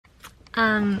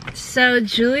So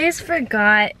Julius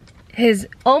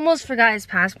almost forgot his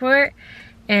passport,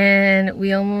 and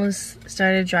we almost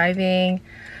started driving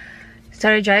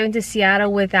to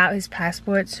Seattle without his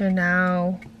passport. So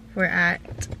now we're at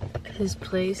his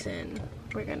place and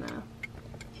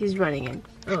he's running in.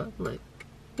 Oh, look.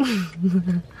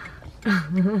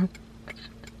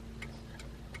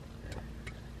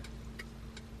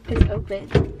 It's open.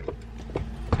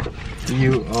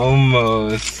 You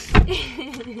almost.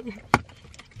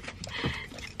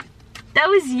 That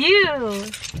was you.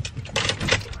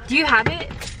 Do you have it?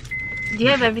 Do you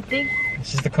have everything?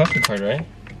 It's just the Costa card, right?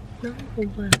 No.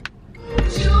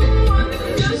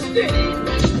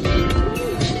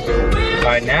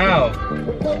 Alright, now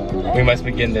we must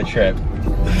begin the trip.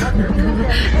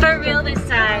 For real this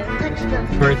time.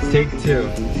 First, take two.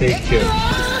 Take two.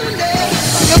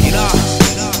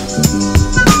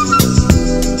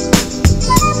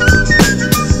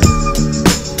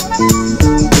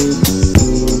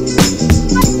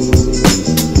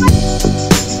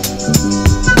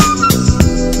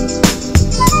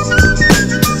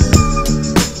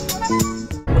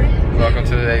 Welcome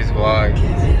to today's vlog.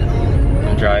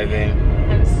 I'm driving.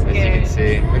 I'm scared. As you can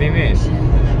see. What do you mean?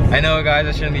 I know, guys,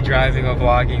 I shouldn't be driving or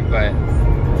vlogging, but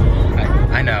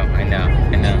I know.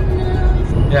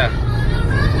 Yeah.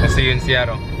 I'll see you in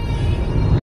Seattle.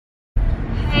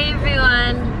 Hey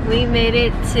everyone, we made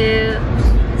it to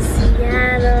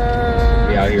Seattle.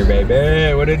 We out here,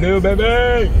 baby. What it do,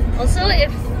 baby? Also,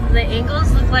 if the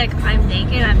angles look like I'm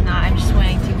naked, I'm not. I'm just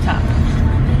wearing tube top.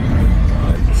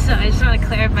 So I just want to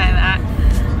clarify that.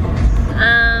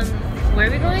 Where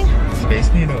are we going? Space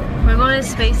Needle. We're going to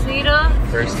Space Needle.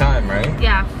 First time, right?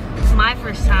 Yeah, my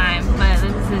first time, but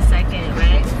this is the second,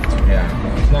 right?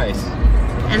 Yeah, it's nice.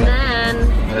 And then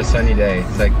on a sunny day,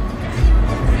 it's like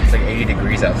 80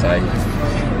 degrees outside.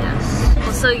 yes.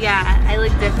 Also, yeah, I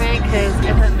look different because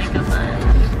I put makeup on.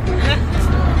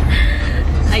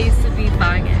 I used to be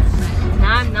bargain.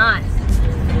 Now I'm not. I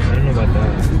don't know about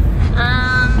that.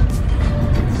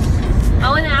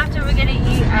 Oh, and then after we're gonna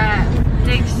eat at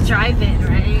Dick's Drive-In,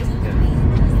 right?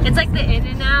 Yeah. It's like the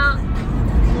In-N-Out,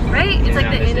 right? It's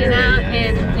like the In-N-Out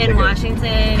in Washington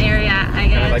area, I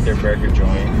guess. Kind of like their burger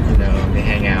joint, you know, they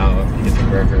hang out, get some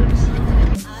burgers.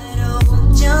 I don't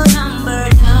want your number,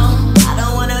 no. I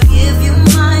don't wanna give you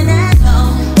mine at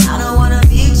all. I don't wanna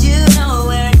meet you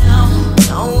nowhere, no.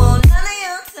 Don't want none of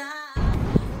your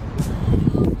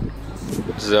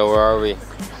time. So where are we?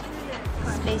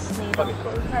 Space Needle.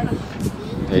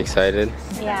 Are you excited?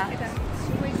 Yeah.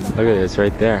 Look at it, it's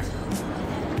right there.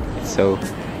 It's so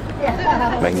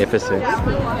magnificent.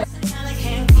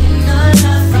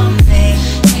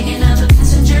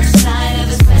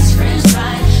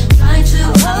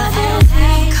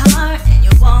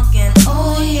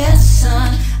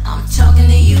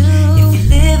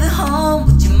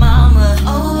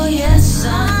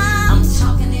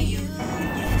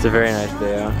 It's a very nice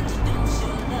day out.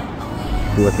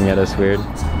 You're looking at us weird. No,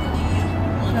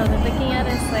 they're looking at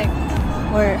us like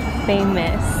we're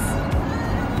famous.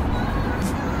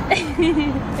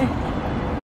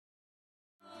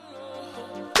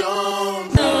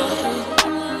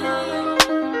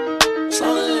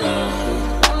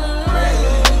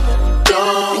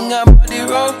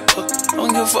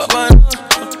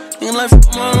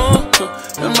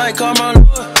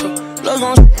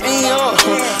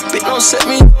 Set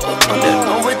me up,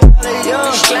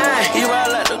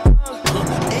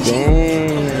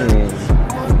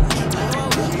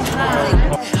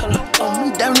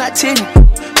 damn like titty.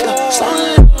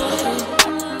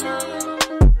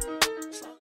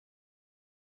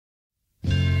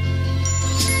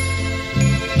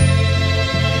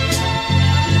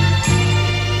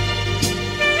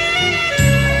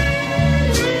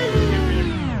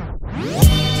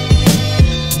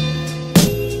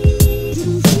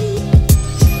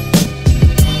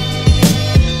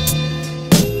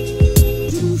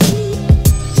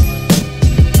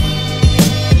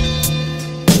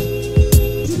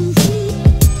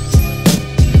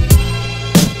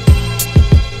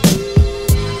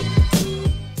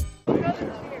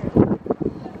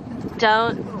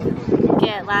 Don't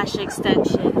get lash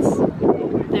extensions.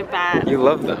 They're bad. You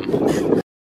love them. It's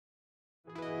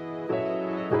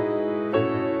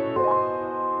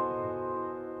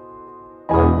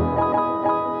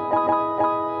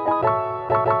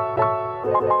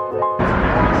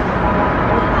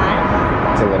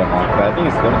a little hot, but I think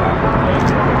it's good hot.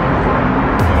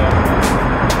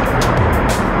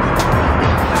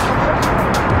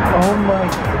 Oh my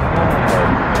god.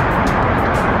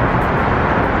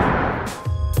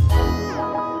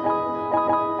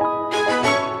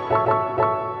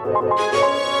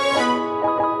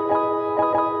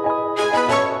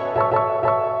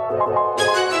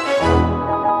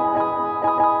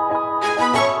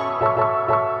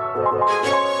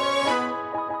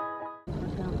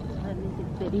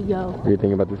 What do you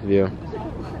think about this view?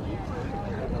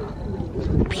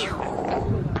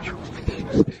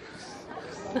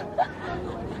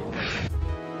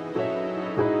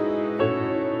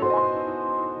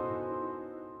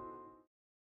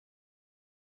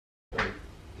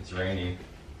 It's raining.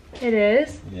 It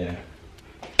is? Yeah.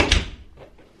 Guess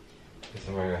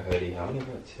I'm wearing a hoodie. I only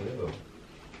got 2.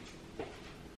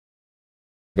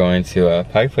 Going to a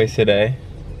Pike Place today.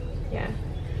 Yeah.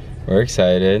 We're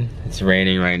excited. It's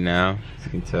raining right now. As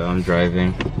you can tell, I'm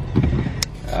driving.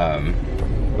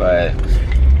 But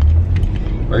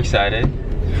we're excited.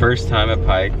 First time at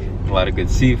Pike. A lot of good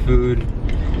seafood.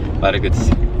 A lot of good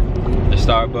the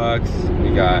Starbucks.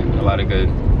 We got a lot of good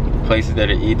places there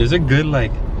to eat. There's a good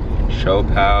like show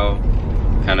pow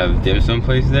kind of dim sum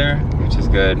place there, which is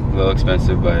good. A little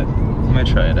expensive, but I might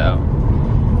try it out.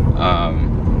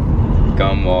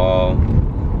 Gum Wall.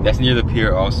 That's near the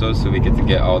pier also, so we get to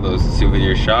get all those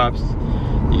souvenir shops.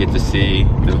 You get to see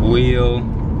the wheel.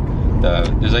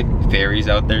 There's like ferries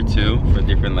out there too for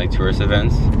different like tourist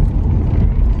events.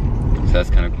 So that's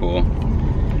kind of cool.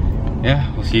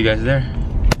 Yeah, we'll see you guys there.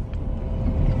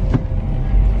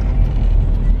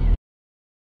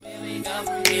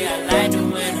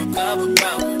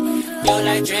 You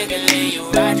like drinking, lean, you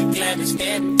ride your club and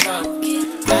getting drunk.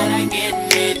 I like getting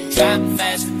lit and driving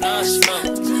fast with no smoke.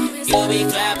 You be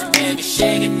clapping, baby,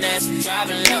 shaking ass and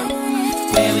driving low.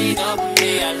 Where we go from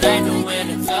here, I like the way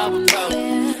the double go.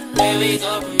 Where we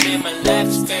go from here, my life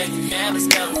is crazy, never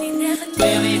know.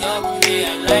 Where we go from here, I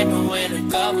like the way the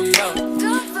double go.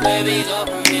 Where we go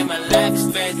from here, my life is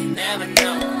crazy, never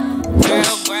know.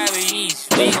 Girl, grab it easy,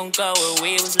 we gon' go where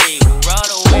we was leaving. Roll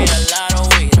the weed, a lot of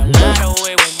weed, a lot of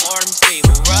weed with more than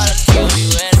people. Roll a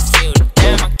cutie with a cutie,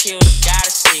 damn my cutie,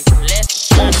 gotta see. Let's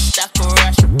try to stuck a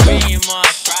rush, bring more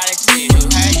product to you.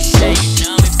 Heard you say you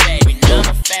know me, baby, know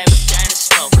my favorite kind of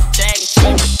smoke. Take a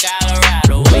trip to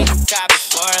Colorado, we can copy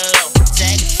for a low.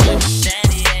 Take a trip to San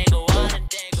Diego, on a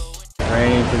Dago.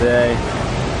 Raining today.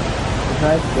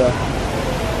 Nice stuff.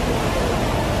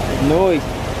 Noise.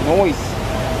 Noise.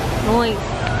 Noise.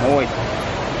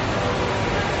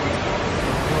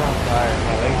 My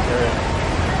legs hurt.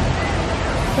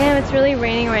 Damn, it's really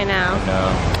raining right now.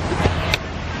 No.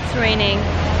 It's raining.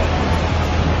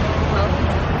 Well.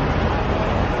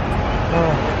 Oh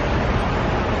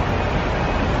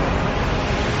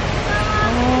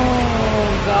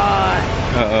God.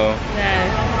 Uh-oh.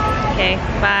 No. Okay,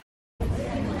 bye.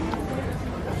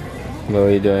 What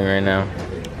are you doing right now?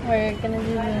 We're gonna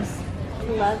do this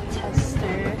blood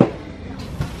tester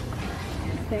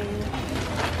thing.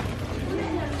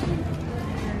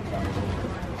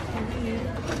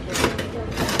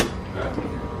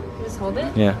 Just hold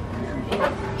it? Yeah.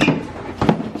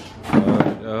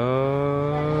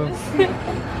 Oh. Should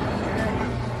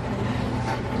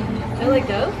I let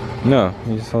go? No,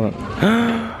 you just hold it.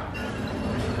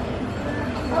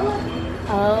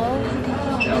 Oh.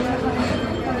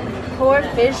 Poor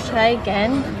fish, try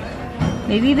again.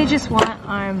 Maybe they just want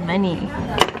our money.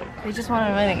 They just want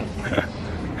our money.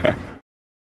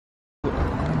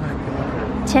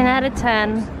 10 out of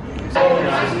 10.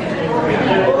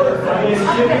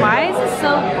 Why is it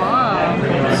so long?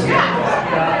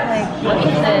 Like, look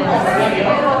at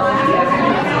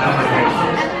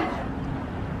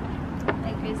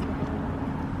this.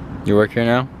 You work here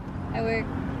now? I work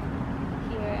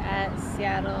here at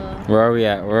Seattle. Where are we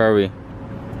at? Where are we?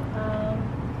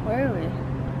 Where are we?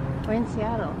 We're in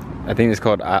Seattle. I think it's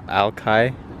called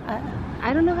Alki.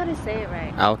 I don't know how to say it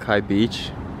right. Alki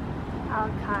Beach.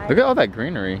 Alki. Look at all that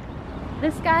greenery.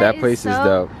 This guy That place is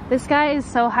dope. This guy is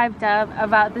so hyped up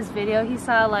about this video he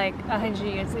saw like 100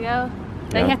 years ago.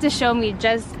 That he had to show me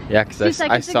just because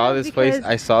I saw this place.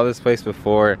 I saw this place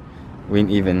before we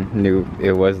even knew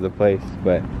it was the place.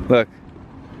 But look.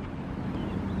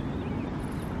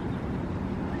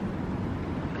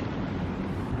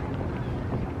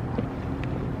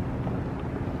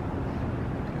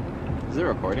 Is it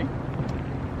recording?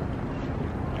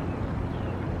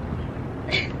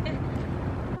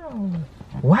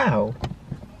 Wow.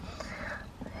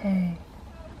 Hey.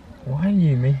 Why do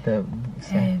you make that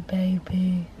Hey,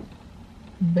 baby.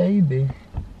 Baby.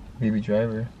 Baby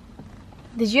Driver.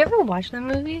 Did you ever watch that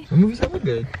movie? The movie's ever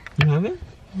good. You haven't?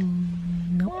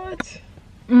 Nope. What?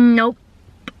 Nope.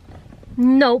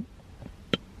 Nope.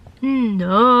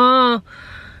 No.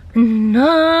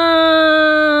 No.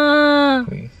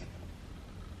 Please.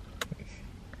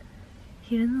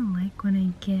 He doesn't like when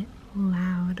I get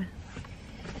loud.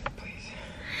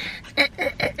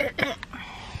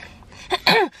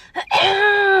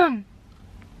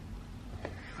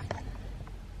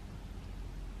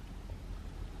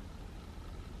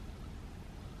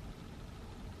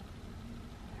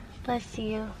 Bless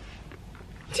you.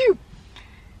 Two.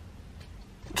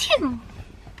 Two.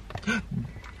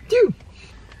 Two.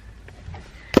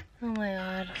 Oh my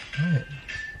god. What?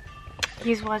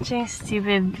 He's watching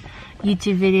stupid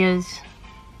YouTube videos.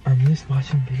 I'm just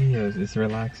watching videos. It's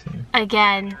relaxing.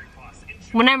 Again.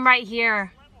 When I'm right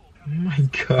here. Oh my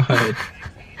god.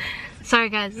 Sorry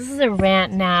guys, this is a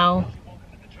rant now.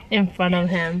 In front of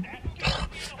him.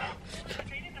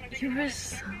 You were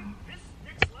so...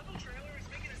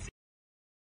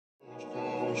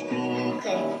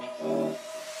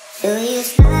 Do you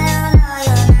smile on all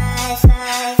your nights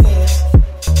like this?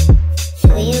 Do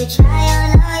you try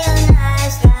on all your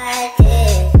nights like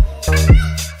this?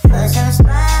 Put some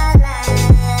spotlight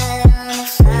on the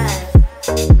side,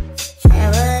 and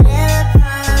whatever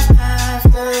comes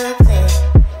through clear.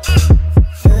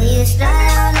 Do you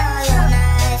slide on all your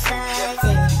nights like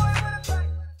this?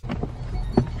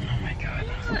 Oh my god.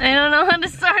 I don't know how to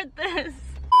start this.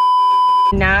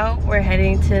 Now we're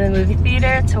heading to the movie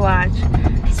theater to watch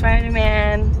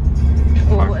Spider-Man.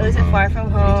 What was it? Far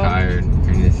From Home. I'm tired.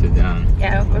 I need to sit down.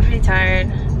 Yeah, we're pretty tired.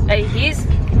 He's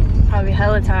probably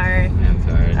hella tired. Yeah, I'm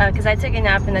tired. Because I took a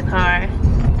nap in the car.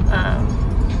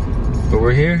 But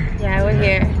we're here? Yeah, we're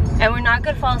here. And we're not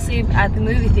gonna fall asleep at the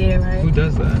movie theater, right? Who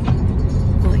does that?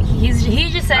 Well, he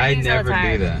just said I he's never so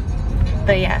tired. do that.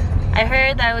 But yeah, I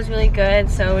heard that was really good,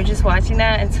 so we're just watching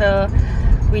that until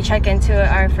we check into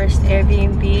our first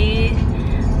Airbnb.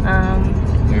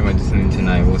 We might do something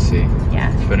tonight, we'll see. Yeah.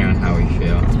 Depending on how we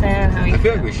feel. Depending on how we I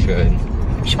feel like we should.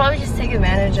 We should probably just take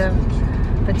advantage of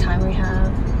the time we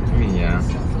have. I mean, yeah.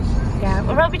 Yeah,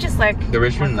 we'll probably just like... The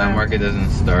Richmond night market doesn't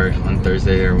start on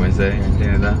Thursday or Wednesday or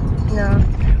anything like that? No.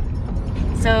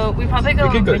 So we probably go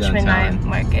We could go Richmond night downtown.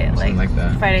 market like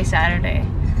that. Friday, Saturday.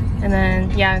 And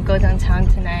then, yeah, go downtown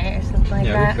tonight or something like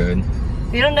that. Yeah, we could.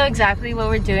 We don't know exactly what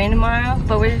we're doing tomorrow,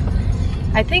 but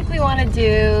I think we want to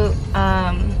do,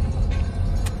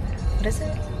 what is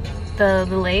it? The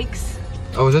lakes.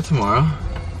 Oh, is that tomorrow?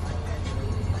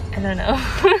 I don't know.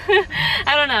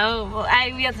 I don't know. Well,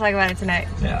 we have to talk about it tonight.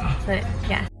 Yeah. But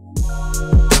yeah.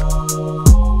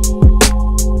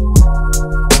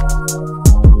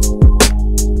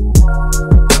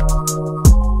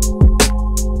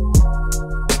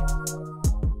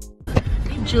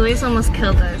 Julius almost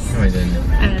killed us. No, I didn't.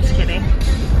 I'm just kidding.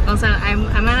 Also, I'm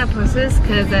gonna post this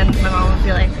because then my mom will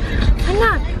be like,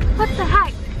 Anna, what the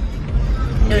heck?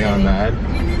 Yeah, I'm mad.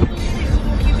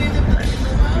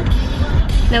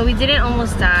 No, we didn't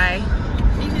almost die.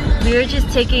 We were just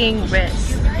taking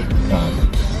risks.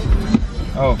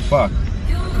 Oh, fuck.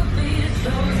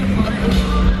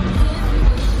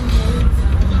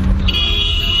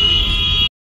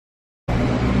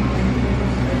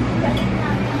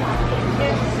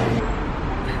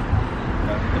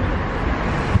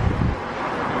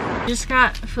 Just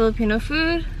got Filipino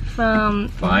food from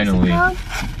Finally.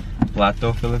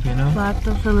 Plato Filipino?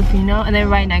 Plato Filipino, and then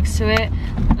right next to it,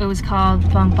 it was called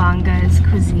Pampanga's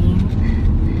Cuisine.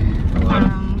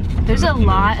 There's a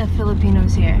lot of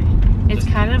Filipinos here. It's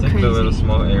kind of like crazy. a little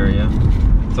small area.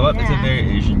 It's a lot. Yeah. It's a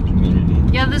very Asian community.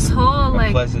 Yeah, this whole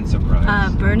like pleasant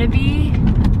surprise. Burnaby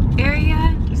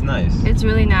area. It's nice. It's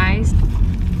really nice.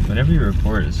 Whenever you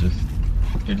report, it's just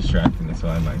you're distracting. That's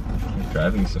why I'm like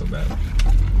driving so bad.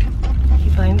 He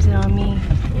blames it on me.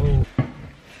 Oh.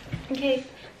 Okay,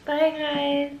 bye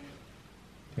guys.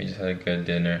 We just had a good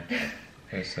dinner.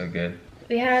 It was so good.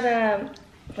 We had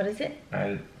what is it?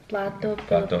 Plato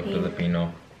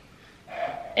Filipino.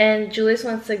 And Julius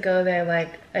wants to go there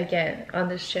like again on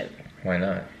this trip. Why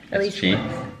not? At It's least cheap.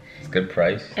 once. It's good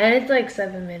price. And it's like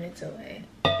 7 minutes away.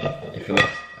 If it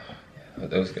looks, oh,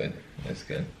 that was good. That's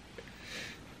good.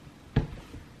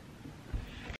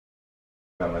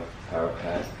 Got my power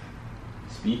pad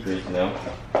speakers, you know.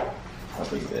 How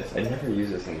big is this? I never use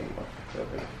this anymore. So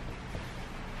big.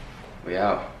 We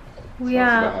out. We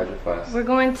out. Hydroflask. We're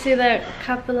going to the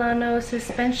Capilano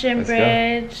suspension Let's go.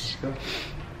 bridge. Let's go.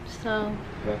 So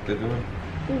Lock the door.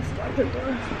 let's lock the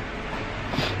door.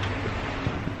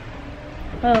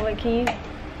 Oh, wait, can you?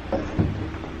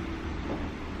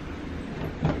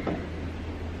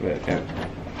 Wait, okay.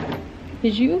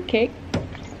 Is you okay?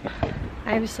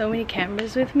 I have so many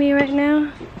cameras with me right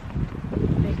now.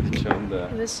 Show them the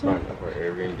This front one? of our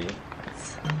Airbnb.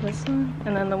 This one,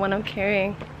 and then the one I'm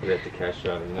carrying. We have to cash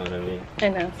out, you know what I mean? I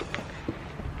know.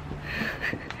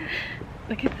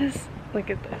 Look at this. Look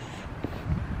at this.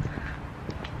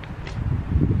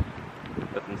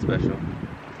 Nothing special.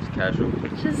 Just casual.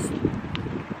 Just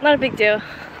not a big deal.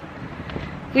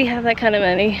 We have that kind of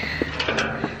money.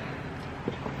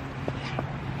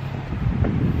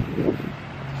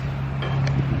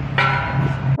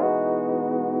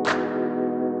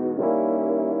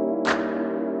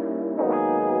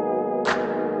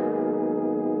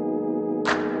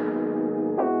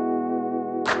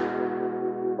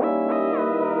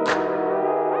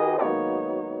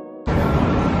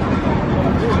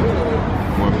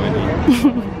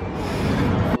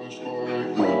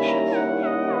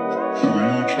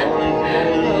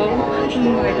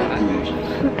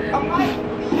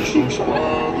 Do you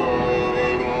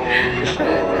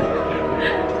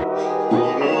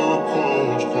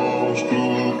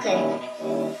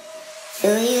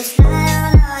smile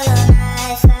on all your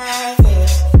nights like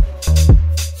this?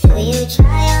 Do you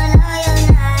try on all your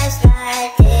nights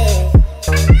like this?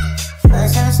 Put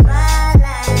some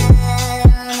spotlight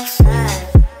on the side,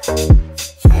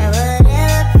 and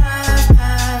whatever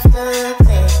comes through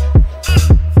clear.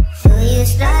 Do you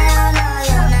slide on all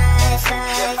your nights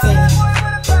like this?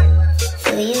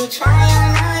 Do you try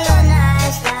on all your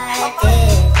nights like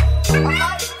this?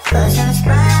 Put some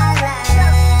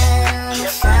spotlight on the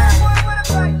side.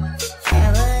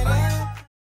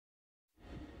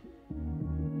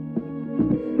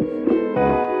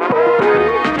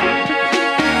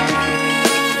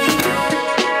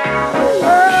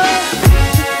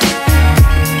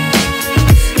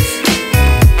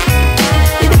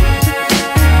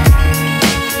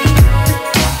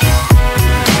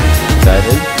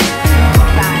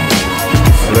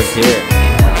 Look here.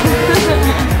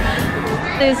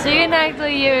 So you're not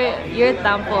actually you're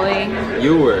thumping.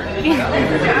 You were.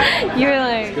 You're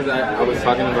like. Because I was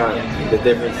talking about the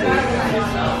differences.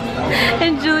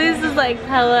 And Julius is like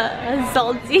hella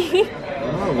salty.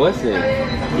 Oh, was it?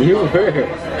 You were.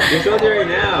 You're still there right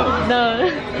now. No.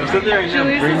 You're still there right now.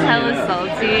 Julius is hella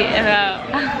salty about.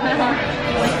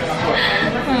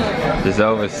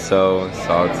 Giselle was so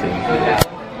salty.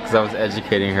 Because I was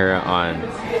educating her on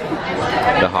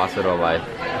the hospital life.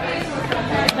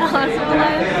 The hospital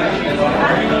life?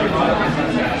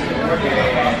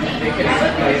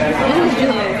 This is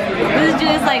Julius. This is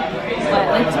Julius like, what,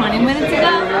 like 20 minutes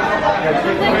ago?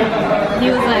 He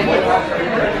was like,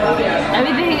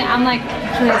 everything, I'm like,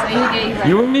 Julius, are you okay? He's like,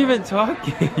 You weren't even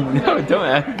talking. No, don't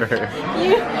ever.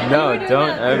 No,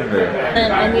 don't ever.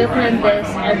 And I meal plan this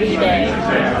every day.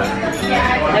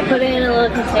 I put it in a little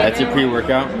container. That's your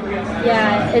pre-workout?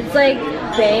 Yeah, it's like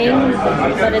bangs,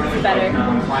 but it's better.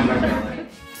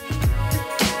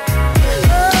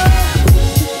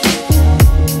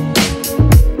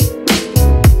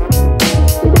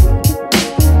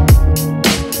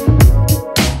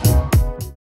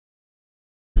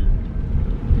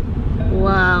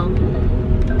 Wow.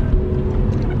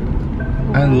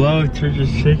 I love Church's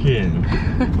chicken.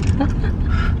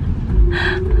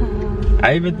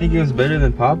 I even think it was better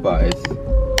than Popeyes.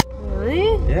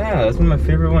 Really? Yeah, that's one of my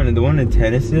favorite ones. And the one in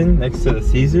Tennyson, next to the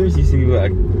Caesars, used to be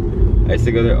like, I used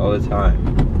to go there all the time.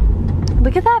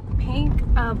 Look at that pink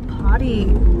potty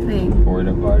thing.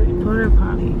 Porta potty. Porta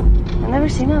potty. I've never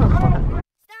seen that before.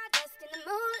 Stardust in the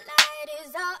moonlight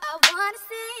is all I wanna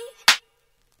see.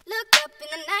 Look up in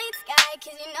the night sky,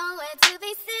 cause you know where to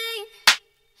be seen.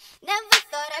 Never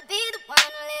thought I'd be the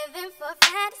one living for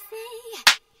fantasy.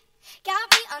 Got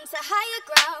me onto higher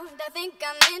ground, I think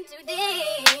I'm in too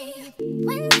deep.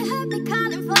 When you heard me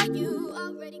calling for you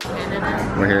already.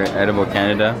 We're here at Edible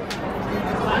Canada.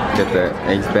 Get the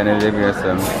eggs Benedict, we got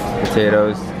some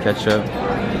potatoes, ketchup,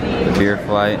 the beer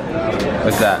flight.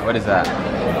 What's that? What is that?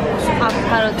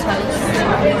 Avocado toast.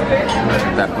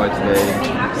 That fudge day,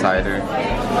 cider.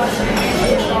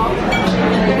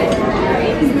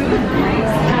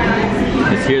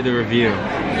 Let's hear the review. The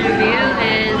review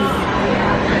is,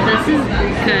 this is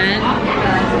good.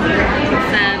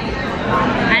 Except,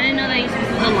 I didn't know that you supposed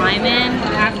to put the lime in.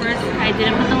 At first, I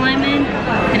didn't put the lime in,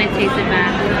 and it tasted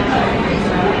bad.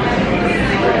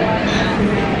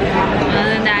 Other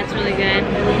than that, it's really good.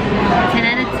 10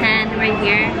 out of 10 right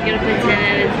here. You're gonna put 10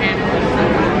 out of 10.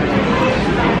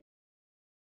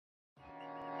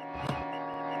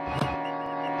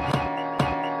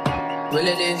 Will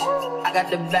it is, I got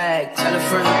the bag, tell a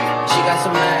friend, she got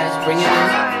some ass, bring it in,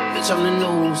 bitch on the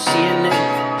news, CNN,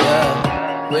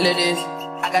 yeah. Will it is,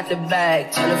 I got the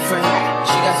bag, tell a friend,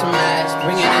 she got some ass,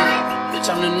 bring it in, bitch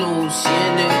on the news,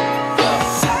 CNN,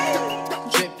 yeah.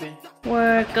 Drippin'.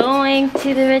 We're going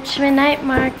to the Richmond night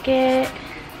market.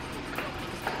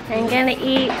 I'm gonna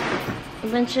eat a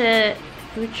bunch of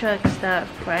food truck stuff,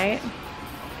 right?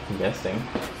 I'm guessing.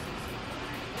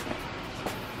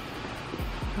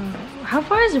 How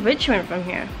far is Richmond from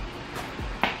here?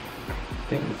 I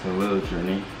think it's a little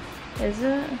journey. Is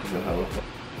it? It's a hell of a...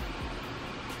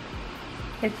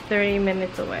 It's 30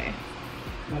 minutes away.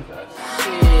 Not bad.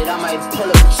 Shit, I might pull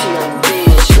up to your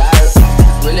bitch, like,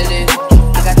 will it is,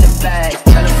 I got the bag,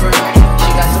 tell a friend, she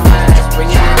got some ass, bring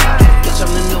it in, bitch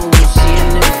on the news,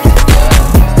 CNN,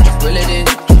 yeah. Will it is,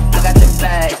 I got the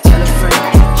bag, tell a friend,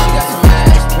 she got some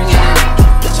ass, bring it in,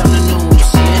 bitch on the news,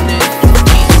 CNN,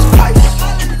 Jesus Christ,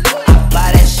 I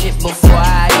buy that shit before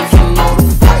I even know the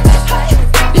price.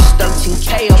 This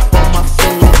 13K up on my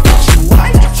finger, bitch, you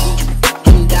white.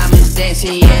 Them diamonds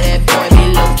dancing, yeah, that boy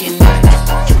be looking nice.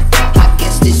 I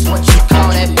guess this what you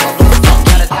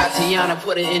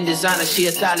designer. She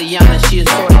Italiana, she a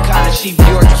sorta kinda, she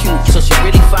pure cute. So she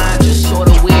really fine, just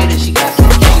sorta weird, and she got some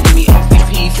cute. Give me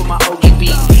OPP for my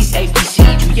ODB, ABC,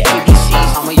 do your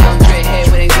ABCs. I'm a young dreadhead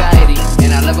with anxiety,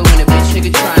 and I love it when a bitch nigga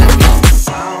trying me.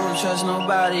 I don't trust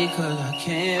nobody, cause I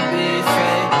can't be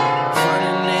fake.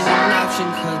 Running ain't an option,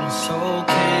 cause my soul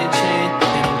can't change.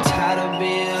 And I'm tired of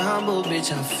being humble, bitch,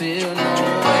 I feel no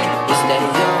way. It's that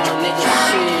young nigga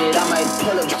shit, I might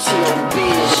pull up to your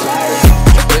bitch. Like,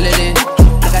 reel it in,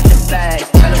 I got the bag,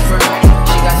 tell a friend.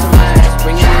 She got some ass,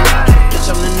 bring it in. Bitch,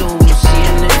 I'm the new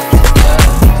CNN.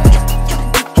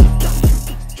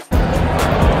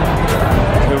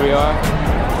 Here we are,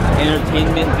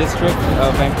 entertainment district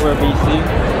of Vancouver, BC.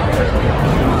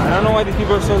 I don't know why these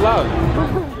people are so loud.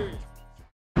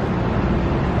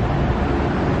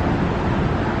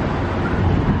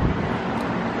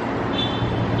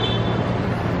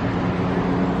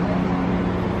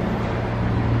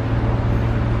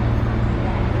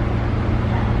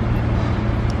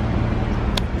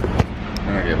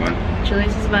 I'll get one.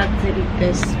 Julius is about to eat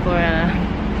this for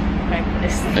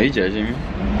breakfast. Are you judging me?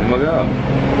 Oh my god.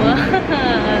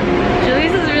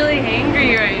 Julius is really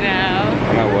hangry right now.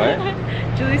 Am I what?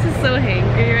 Julius is so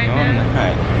hangry right No, I'm now.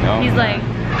 not. No. He's like, do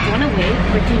you want to wait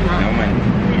or do you not? No, man.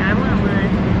 Yeah, I want one.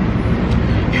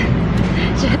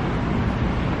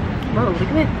 Whoa, look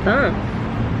at my thumb.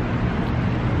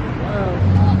 Whoa.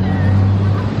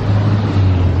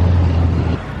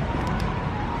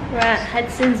 We're at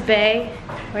Hudson's Bay,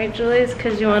 right, Julius?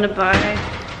 Because you want to buy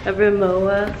a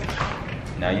Rimowa.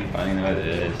 Now you finally know what it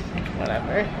is.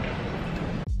 Whatever.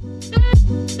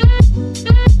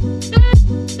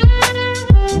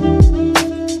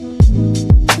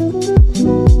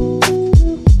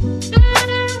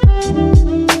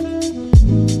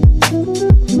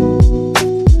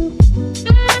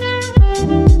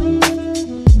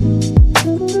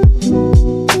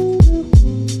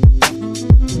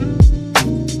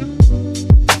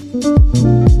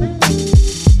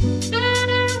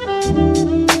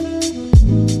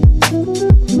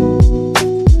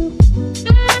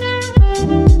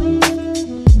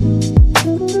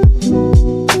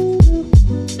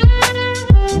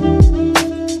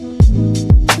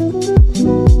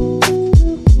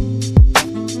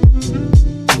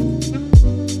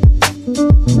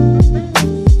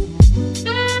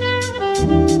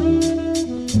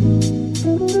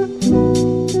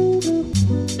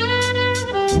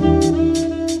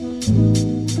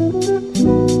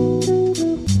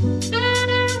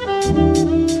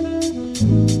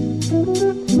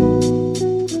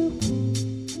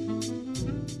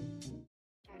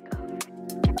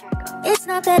 It's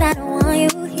not that I don't want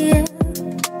you here.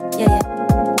 Yeah, yeah.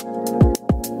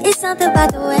 It's something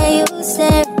about the way you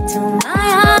stare into my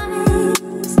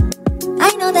eyes.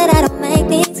 I know that I don't make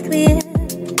things clear.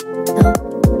 No.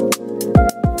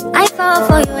 I fall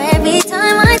for you every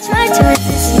time I try to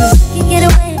resist you. Can't get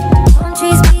away. Palm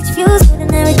trees, beach views, good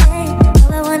and every day.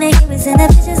 All I wanna hear is in the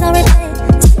visions I replay.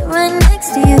 Sit right next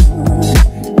to you.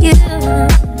 You. I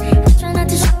try not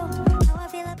to show how I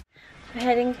feel. We're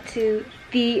heading to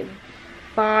the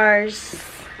bars.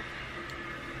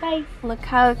 Bye. Look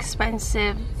how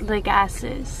expensive the gas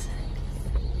is.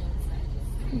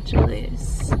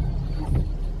 Julius.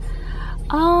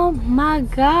 Oh my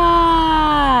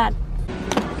god.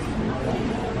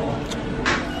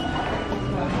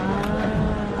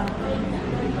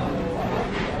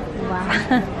 Wow.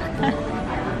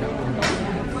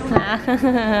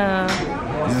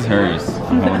 This is hers.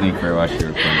 I'm holding for while she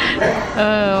records.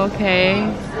 Oh,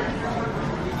 okay.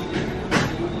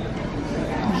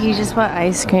 He just bought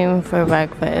ice cream for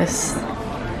breakfast.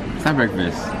 It's not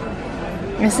breakfast.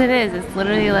 Yes, it is. It's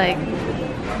literally like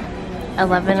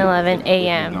 11:11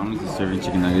 a.m. McDonald's is serving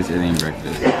chicken nuggets. It ain't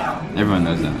breakfast. Everyone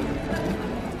knows that.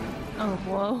 Oh,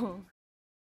 whoa.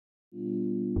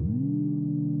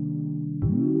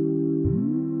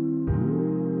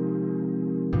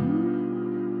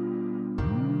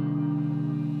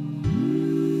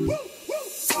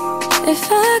 If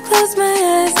I close my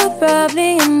eyes, I'll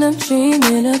probably end up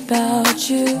dreaming about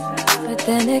you. But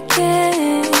then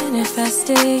again, if I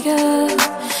stay up,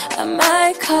 I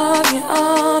might call you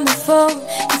on the phone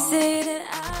and say that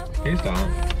I Hey, stop.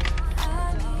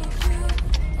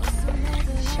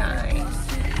 Shine.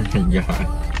 Oh my god.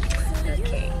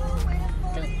 Okay.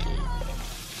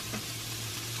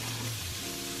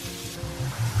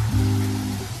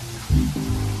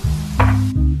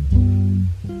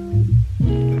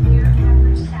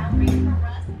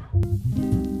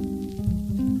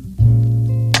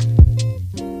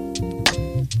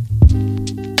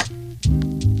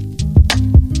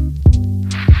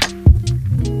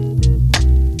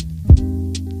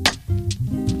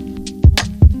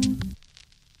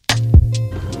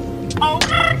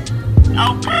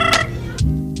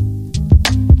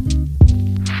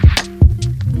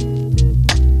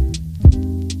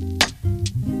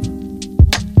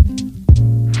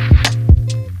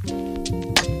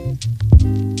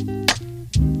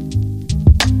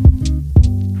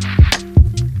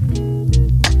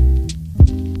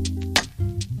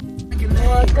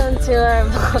 to our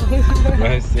vlog.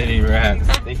 Rose City Wraps.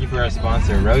 Thank you for our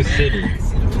sponsor, Rose City.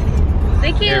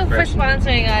 Thank you Air for freshener.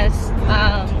 sponsoring us,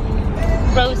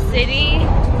 Rose City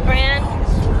brand.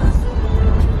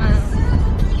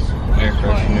 Air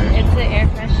freshener. It's the air You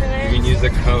freshener. can use the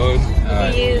code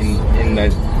in the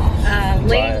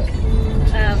Link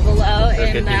below for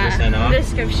in 50% the off.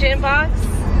 description box.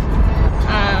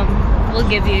 We'll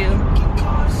give you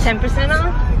 10%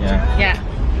 off. Yeah. Yeah.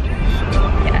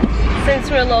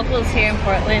 Since we're locals here in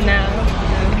Portland now.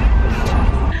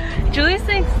 Julius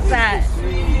thinks that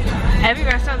every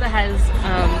restaurant that has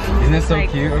Isn't it so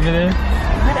like, cute over there?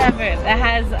 whatever that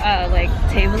has like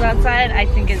tables outside, I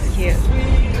think is cute.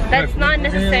 That's Look, not over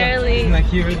there, necessarily. Isn't that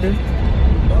cute right there?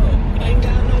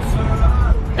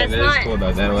 That's that not. is cool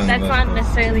though. That one That's looks not cool.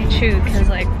 necessarily true because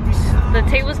like the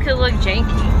tables could look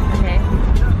janky. Okay.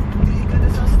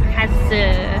 Has to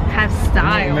have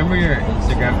style. Remember your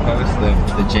Instagram post,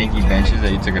 the janky benches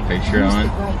that you took a picture on?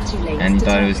 And you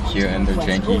thought it was cute and they're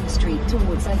janky?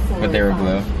 But they were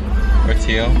blue. Or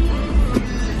teal?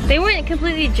 They weren't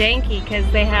completely janky because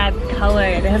they had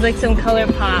color. They had like some color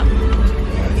pop.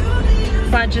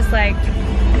 It's not just like,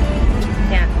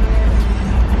 yeah.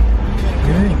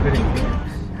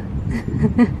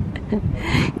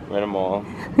 We're at a mall.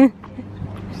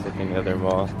 Just like any other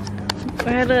mall.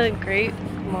 We're at a great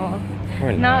mall.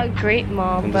 We're Not a great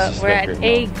mall, And but this is we're the at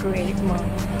great a great mall.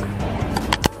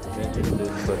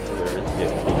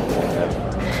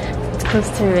 It's close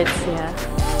to Ritz,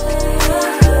 yeah.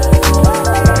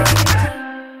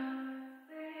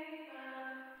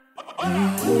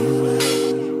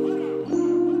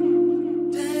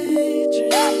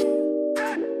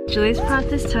 Julius popped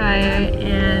his tire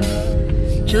and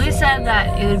Julie said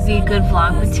that it would be good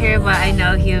vlog material, but I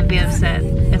know he would be upset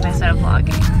if I started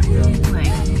vlogging.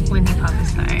 Like when he popped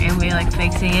his tire and we like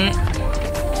fixing it.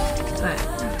 But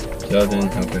Joe didn't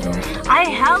help at all. I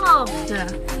helped!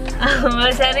 I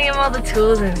was handing him all the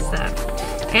tools and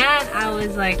stuff. And I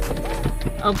was like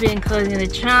opening and closing the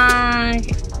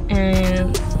trunk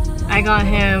and I got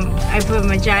him, I put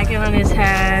my jacket on his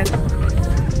head.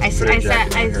 I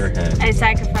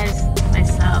sacrificed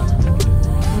myself.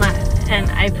 And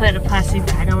I put a plastic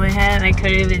bag on my head and I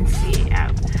couldn't even see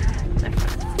out the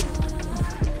front.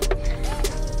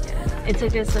 Yeah. It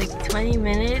took us like 20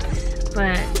 minutes,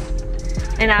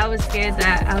 and I was scared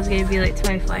that I was gonna be late to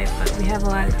my flight, but we have a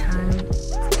lot of time.